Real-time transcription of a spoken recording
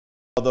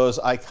Those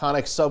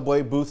iconic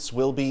subway booths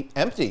will be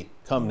empty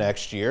come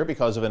next year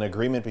because of an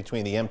agreement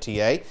between the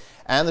MTA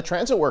and the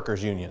transit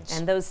workers unions.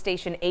 And those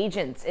station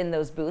agents in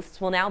those booths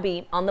will now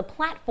be on the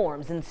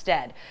platforms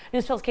instead.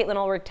 News 12's Caitlin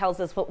Ulrich tells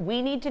us what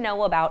we need to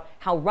know about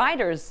how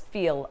riders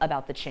feel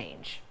about the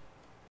change.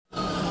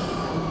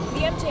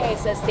 The MTA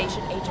says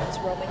station agents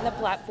roaming the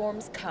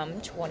platforms come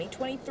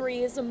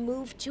 2023 is a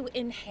move to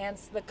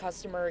enhance the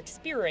customer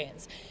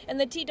experience.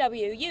 And the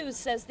TWU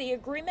says the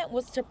agreement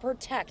was to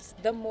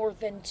protect the more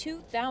than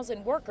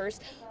 2,000 workers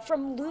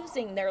from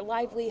losing their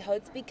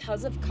livelihoods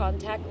because of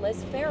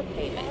contactless fare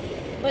payment.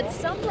 But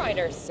some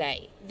riders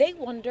say they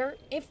wonder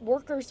if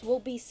workers will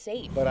be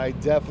safe. But I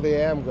definitely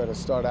am going to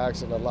start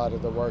asking a lot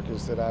of the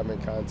workers that I'm in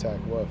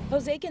contact with.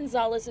 Jose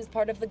Gonzalez is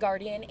part of the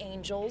Guardian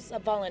Angels, a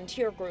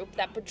volunteer group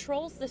that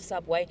patrols the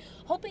subway,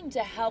 hoping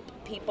to help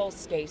people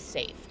stay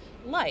safe,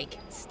 like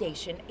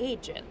station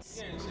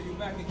agents. So you're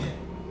back again.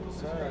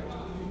 Sorry.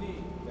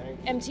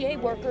 MTA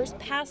workers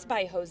pass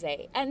by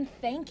Jose and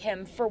thank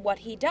him for what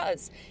he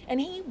does, and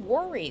he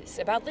worries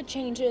about the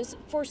changes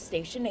for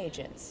station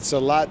agents. It's a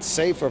lot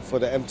safer for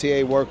the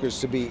MTA workers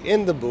to be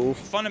in the booth.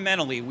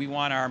 Fundamentally, we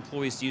want our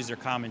employees to use their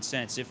common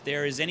sense. If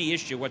there is any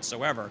issue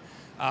whatsoever,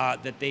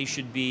 that they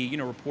should be,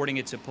 reporting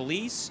it to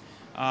police,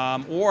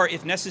 or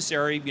if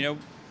necessary,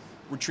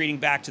 retreating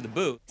back to the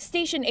booth.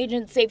 Station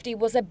agent safety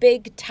was a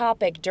big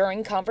topic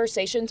during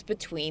conversations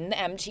between the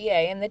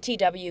MTA and the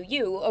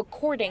TWU,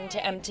 according to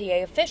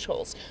MTA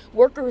officials.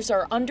 Workers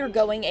are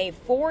undergoing a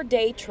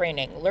 4-day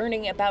training,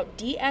 learning about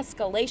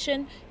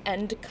de-escalation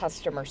and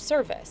customer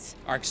service.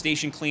 Our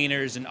station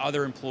cleaners and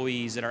other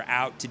employees that are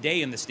out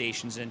today in the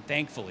stations, and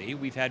thankfully,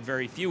 we've had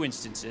very few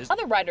instances.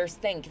 Other riders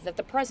think that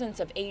the presence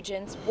of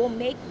agents will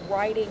make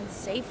riding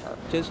safer.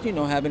 Just,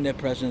 having their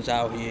presence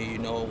out here,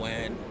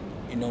 when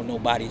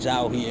nobody's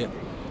out here,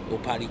 will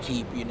probably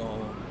keep,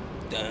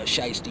 the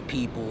shiesty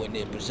people in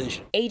their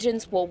position.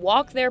 Agents will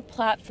walk their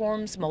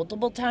platforms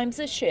multiple times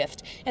a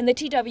shift, and the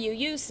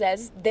TWU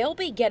says they'll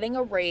be getting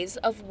a raise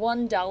of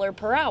 $1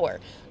 per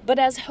hour. But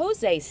as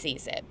Jose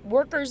sees it,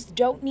 workers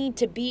don't need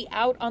to be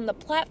out on the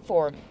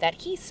platform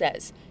that he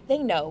says they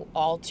know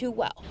all too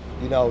well.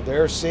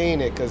 They're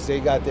seeing it because they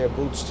got their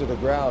boots to the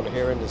ground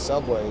here in the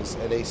subways,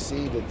 and they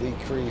see the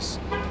decrease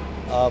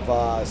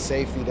of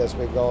safety that's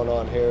been going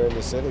on here in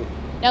the city.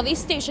 Now, these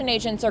station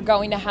agents are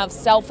going to have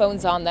cell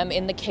phones on them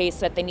in the case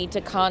that they need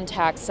to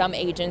contact some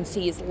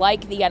agencies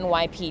like the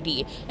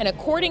NYPD. And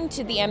according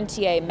to the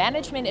MTA,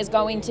 management is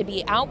going to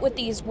be out with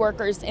these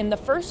workers in the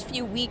first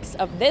few weeks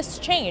of this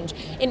change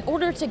in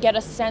order to get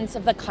a sense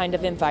of the kind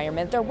of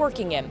environment they're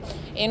working in.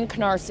 In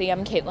Canarsie,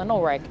 I'm Caitlin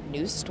Ulrich,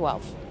 News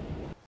 12.